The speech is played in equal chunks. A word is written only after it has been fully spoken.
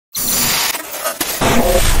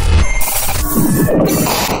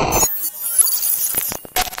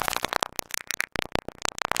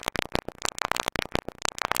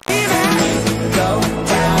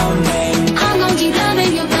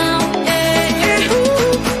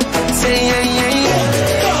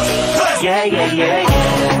yeah, yeah,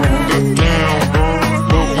 yeah.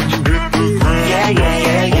 Yeah, yeah,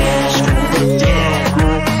 yeah, yeah.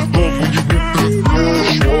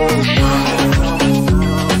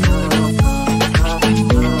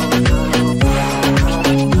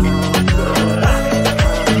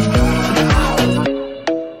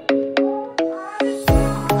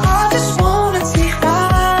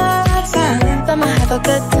 A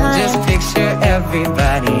good time. Just picture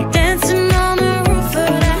everybody dancing on the roof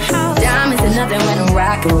of the house. Diamonds are nothing when I'm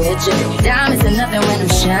rocking with you. Diamonds are nothing when I'm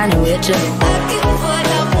shining with you. I get what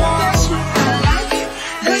I want. I like it.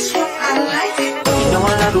 That's what I like it. You know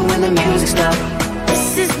I love it when the music stops.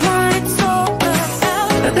 This is what it's all about.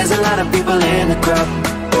 But there's a lot of people in the crowd.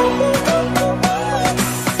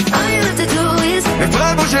 All you have to do is et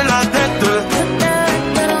fais bouger la tête. put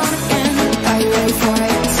that on again. Are you ready for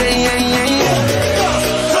it? Say yeah, yeah, yeah.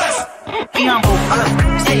 Be humble,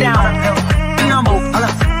 sit down. Be humble,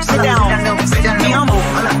 sit down. Be humble,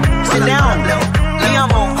 sit down. Be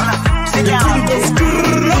humble, sit down.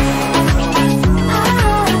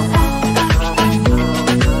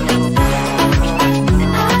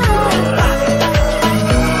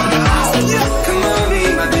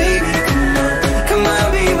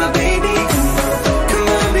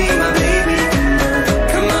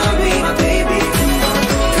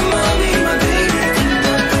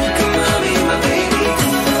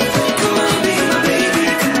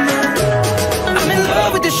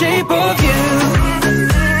 shape of you.